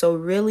time. So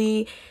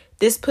really,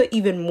 this put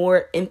even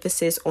more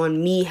emphasis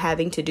on me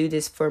having to do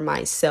this for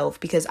myself,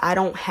 because I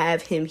don't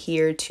have him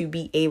here to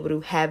be able to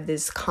have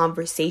this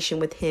conversation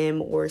with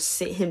him or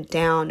sit him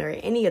down or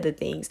any of the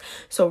things.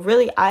 So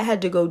really, I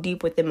had to go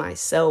deep within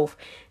myself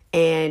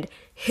and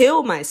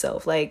heal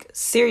myself, like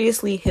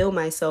seriously heal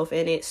myself.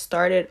 And it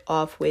started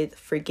off with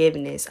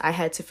forgiveness. I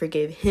had to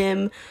forgive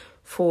him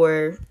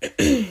for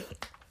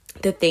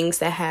the things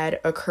that had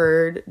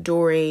occurred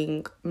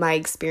during my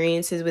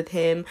experiences with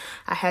him.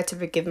 I had to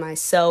forgive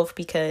myself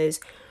because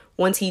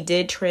once he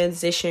did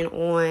transition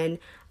on,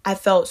 I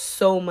felt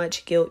so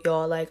much guilt,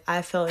 y'all. Like,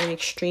 I felt an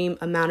extreme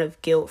amount of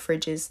guilt for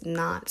just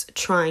not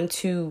trying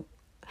to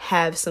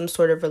have some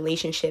sort of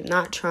relationship,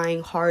 not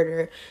trying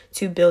harder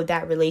to build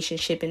that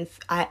relationship. And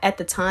at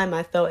the time,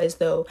 I felt as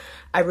though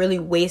I really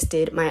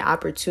wasted my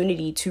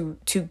opportunity to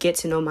get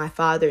to know my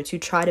father, to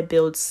try to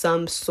build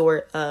some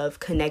sort of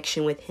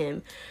connection with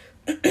him.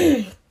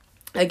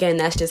 Again,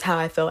 that's just how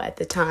I felt at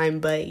the time.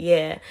 But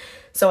yeah,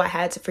 so I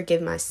had to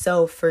forgive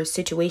myself for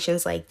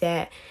situations like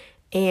that.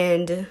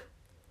 And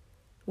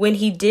when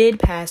he did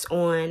pass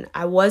on,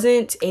 I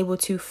wasn't able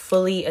to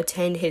fully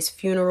attend his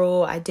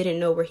funeral. I didn't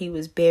know where he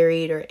was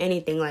buried or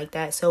anything like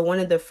that. So one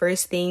of the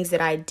first things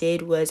that I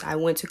did was I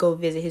went to go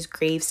visit his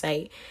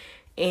gravesite.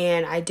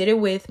 And I did it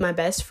with my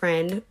best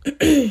friend.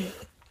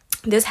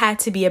 This had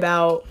to be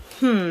about,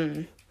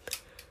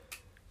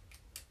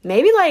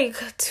 maybe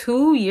like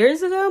 2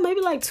 years ago,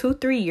 maybe like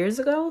 2-3 years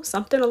ago,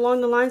 something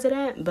along the lines of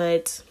that.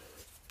 But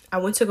I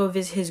went to go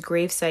visit his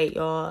gravesite,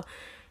 y'all.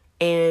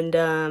 And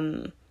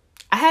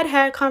I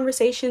had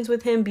conversations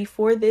with him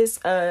before this.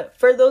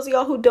 For those of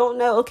y'all who don't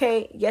know,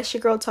 okay, yes,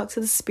 your girl talks to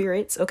the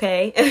spirits,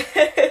 okay?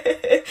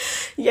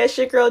 Yes,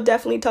 your girl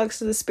definitely talks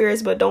to the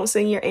spirits, but don't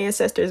send your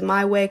ancestors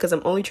my way, because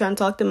I'm only trying to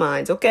talk to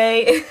minds,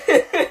 okay?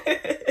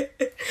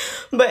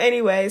 But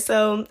anyway,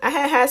 so I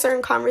had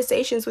certain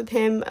conversations with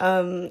him,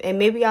 and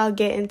maybe I'll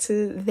get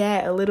into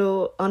that a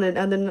little on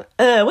another,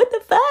 what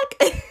the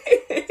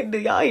fuck? Do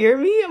y'all hear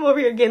me? I'm over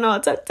here getting all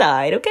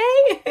tongue-tied,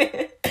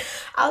 okay?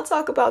 I'll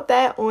talk about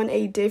that on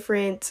a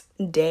different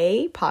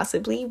day,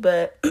 possibly,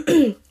 but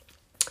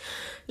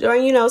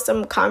during,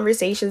 some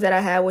conversations that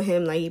I had with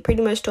him, like, he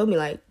pretty much told me,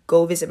 like,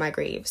 go visit my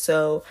grave.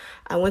 So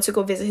I went to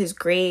go visit his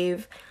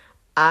grave.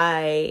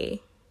 I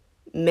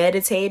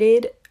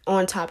meditated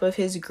on top of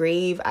his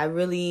grave. I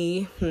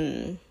really,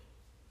 trying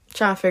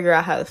to figure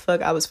out how the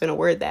fuck I was finna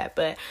word that,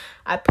 but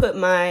I put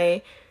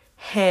my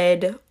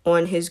head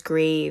on his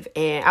grave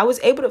and I was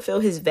able to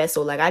feel his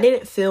vessel. Like, I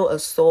didn't feel a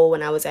soul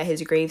when I was at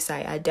his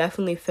gravesite. I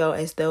definitely felt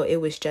as though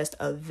it was just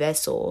a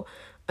vessel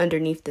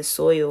underneath the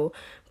soil.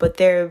 But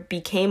there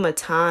became a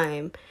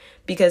time,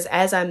 because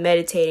as I'm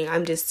meditating,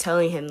 I'm just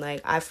telling him,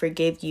 like, I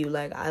forgive you,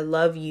 like, I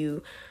love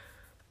you,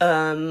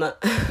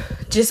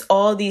 just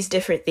all these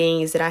different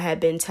things that I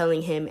had been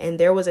telling him. And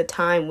there was a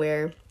time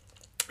where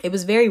it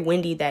was very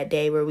windy that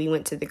day where we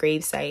went to the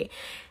gravesite.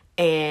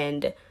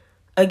 And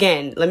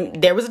again,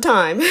 there was a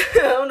time, I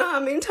don't know how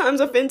many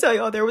times I've been telling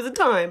y'all there was a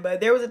time,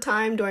 but there was a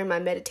time during my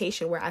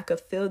meditation where I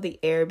could feel the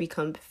air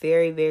become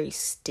very, very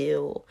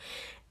still.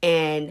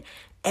 And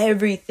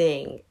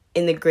everything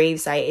in the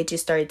gravesite, it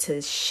just started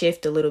to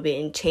shift a little bit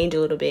and change a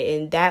little bit.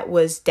 And that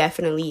was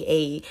definitely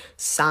a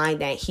sign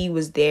that he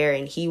was there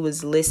and he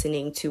was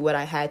listening to what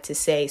I had to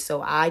say.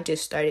 So I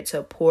just started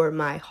to pour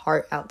my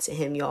heart out to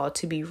him, y'all,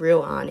 to be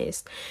real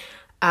honest.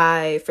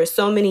 For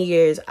so many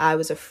years, I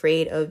was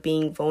afraid of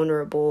being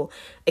vulnerable,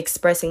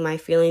 expressing my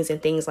feelings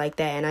and things like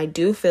that. And I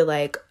do feel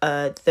like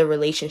the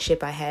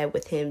relationship I had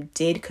with him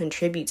did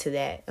contribute to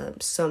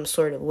that some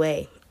sort of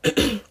way.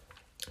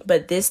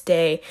 But this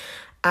day,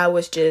 I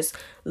was just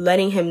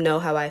letting him know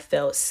how I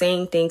felt,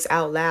 saying things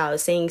out loud,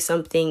 saying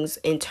some things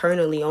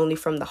internally only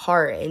from the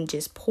heart, and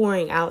just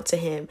pouring out to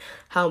him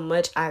how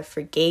much I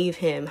forgave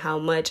him, how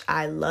much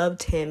I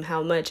loved him,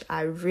 how much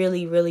I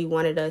really, really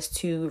wanted us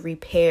to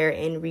repair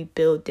and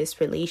rebuild this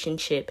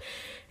relationship.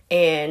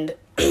 And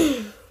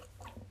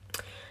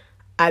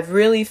I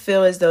really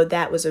feel as though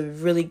that was a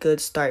really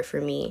good start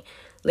for me.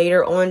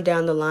 Later on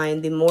down the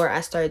line, the more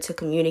I started to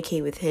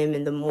communicate with him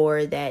and the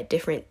more that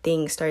different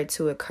things started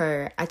to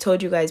occur. I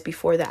told you guys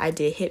before that I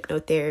did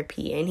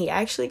hypnotherapy, and he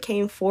actually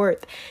came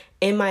forth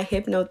in my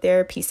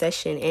hypnotherapy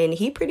session, and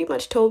he pretty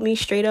much told me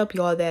straight up,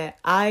 y'all, that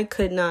I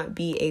could not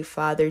be a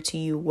father to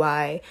you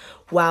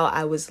while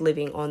I was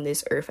living on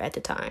this earth at the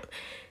time.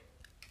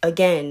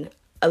 Again,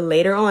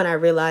 later on, I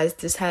realized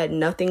this had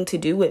nothing to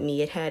do with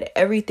me. It had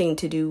everything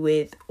to do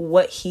with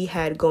what he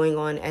had going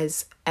on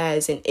as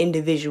an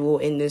individual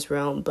in this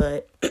realm.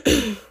 But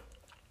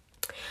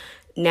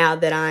now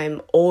that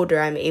I'm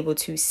older, I'm able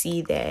to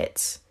see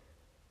that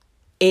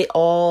it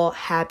all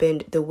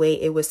happened the way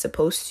it was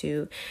supposed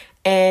to.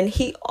 And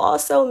he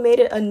also made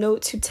it a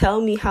note to tell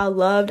me how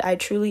loved I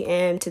truly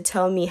am, to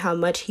tell me how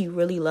much he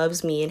really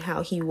loves me and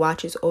how he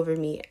watches over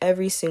me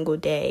every single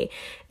day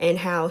and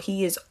how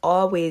he is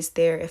always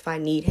there if I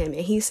need him.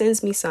 And he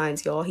sends me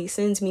signs, y'all. He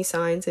sends me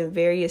signs in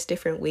various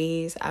different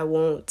ways. I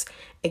won't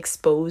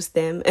expose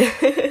them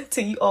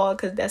to you all,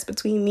 because that's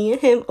between me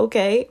and him,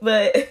 okay?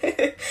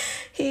 But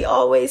he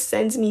always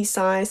sends me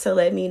signs to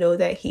let me know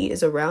that he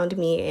is around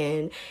me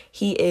and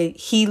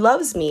he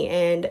loves me.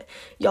 And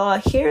y'all,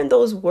 hearing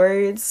those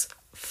words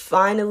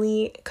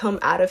finally come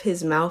out of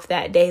his mouth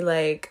that day,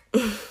 like,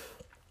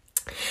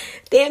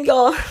 damn,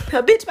 y'all,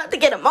 a bitch about to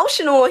get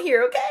emotional on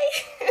here, okay?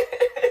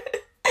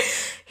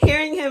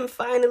 Hearing him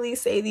finally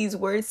say these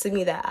words to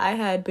me that I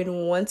had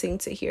been wanting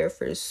to hear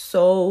for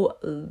so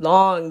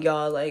long,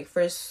 y'all, like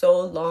for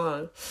so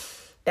long,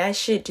 that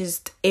shit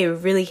just, it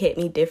really hit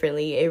me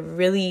differently.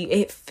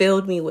 It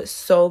filled me with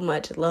so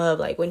much love.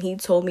 Like when he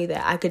told me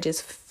that, I could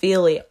just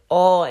feel it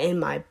all in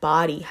my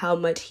body, how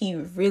much he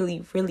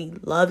really, really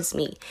loves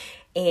me.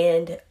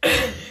 And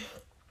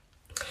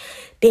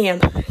damn,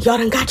 y'all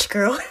done got you,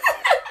 girl.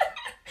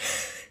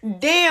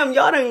 Damn,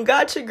 y'all done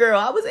got your girl.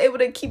 I was able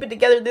to keep it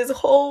together this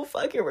whole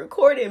fucking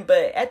recording,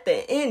 but at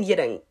the end, you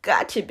done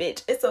got your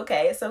bitch. It's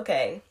okay. It's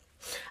okay.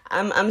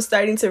 I'm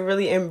starting to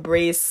really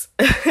embrace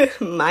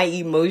my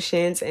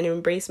emotions and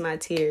embrace my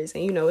tears.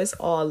 And, you know, it's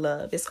all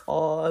love. It's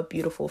all a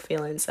beautiful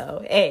feeling.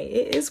 So, hey,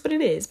 it is what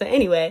it is. But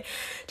anyway,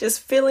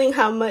 just feeling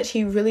how much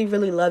he really,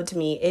 really loved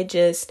me.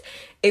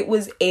 It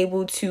was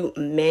able to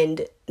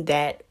mend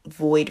that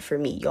void for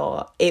me,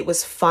 y'all. It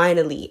was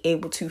finally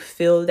able to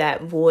fill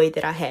that void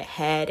that I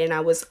had. And I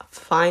was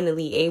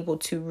finally able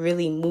to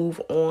really move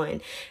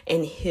on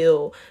and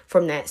heal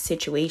from that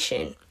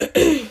situation.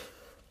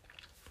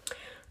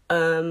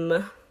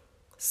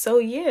 So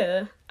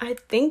yeah, I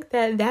think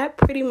that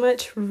pretty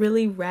much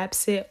really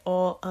wraps it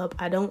all up.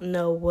 I don't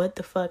know what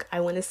the fuck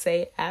I want to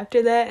say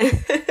after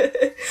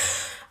that.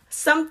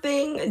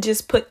 Something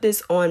just put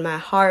this on my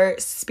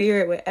heart,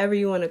 spirit, whatever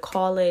you want to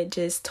call it,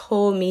 just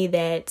told me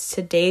that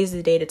today's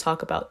the day to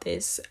talk about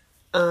this.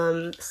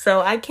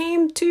 So I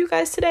came to you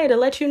guys today to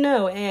let you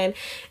know. And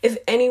if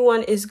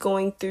anyone is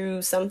going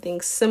through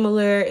something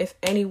similar, if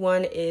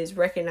anyone is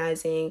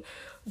recognizing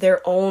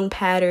their own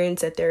patterns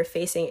that they're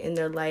facing in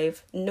their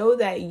life, know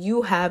that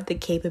you have the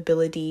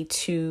capability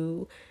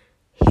to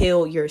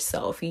heal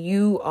yourself.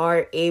 You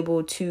are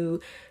able to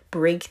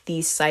break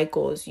these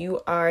cycles. You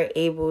are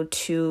able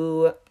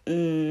to,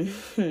 you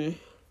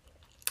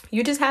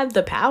just have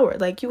the power.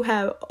 Like, you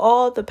have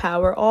all the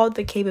power, all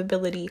the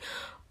capability,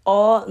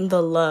 all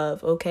the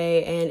love,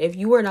 okay? And if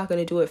you are not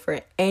going to do it for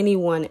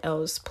anyone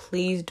else,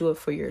 please do it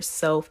for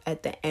yourself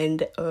at the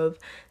end of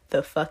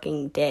the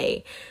fucking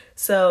day.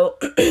 So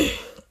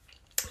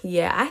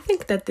yeah, I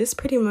think that this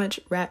pretty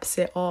much wraps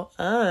it all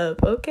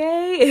up,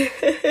 okay?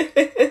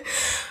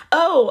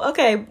 Oh,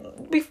 okay,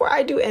 before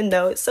I do end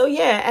though, so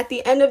yeah, at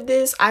the end of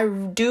this, I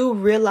do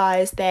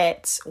realize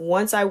that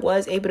once I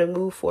was able to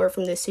move forward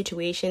from this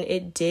situation,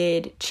 it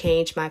did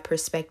change my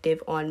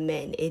perspective on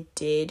men. It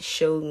did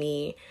show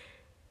me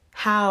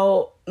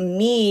how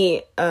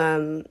me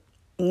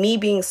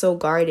being so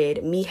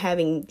guarded, me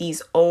having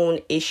these own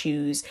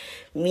issues,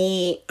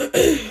 me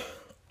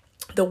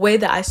the way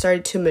that I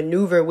started to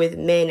maneuver with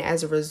men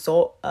as a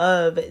result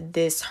of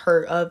this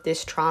hurt, of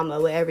this trauma,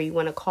 whatever you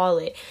want to call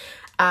it,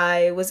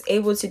 I was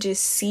able to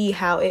just see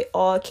how it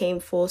all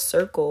came full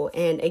circle.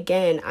 And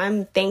again,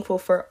 I'm thankful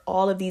for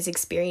all of these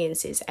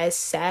experiences, as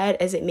sad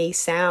as it may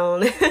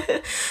sound,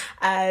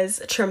 as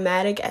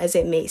traumatic as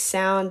it may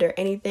sound or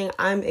anything.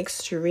 I'm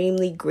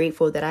extremely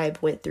grateful that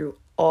I've went through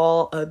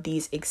all of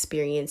these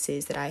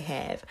experiences that I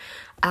have.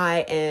 I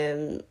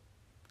am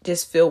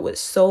just filled with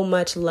so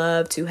much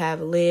love to have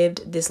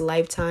lived this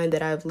lifetime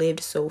that I've lived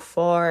so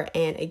far.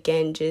 And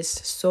again,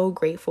 just so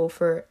grateful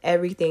for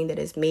everything that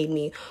has made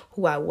me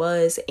who I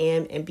was,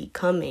 am, and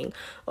becoming.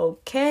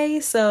 Okay,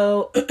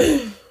 so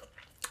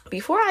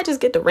before I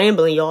just get to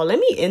rambling, y'all, let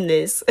me end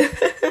this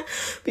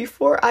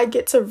before I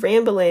get to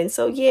rambling.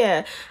 So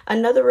yeah,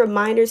 another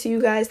reminder to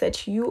you guys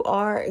that you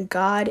are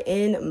God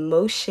in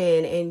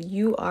motion and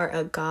you are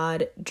a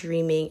God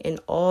dreaming, and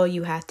all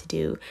you have to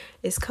do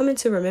is come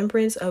into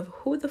remembrance of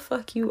who the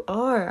fuck you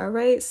are. All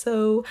right,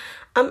 so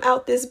I'm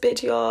out this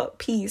bitch, y'all.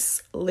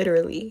 Peace,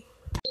 literally.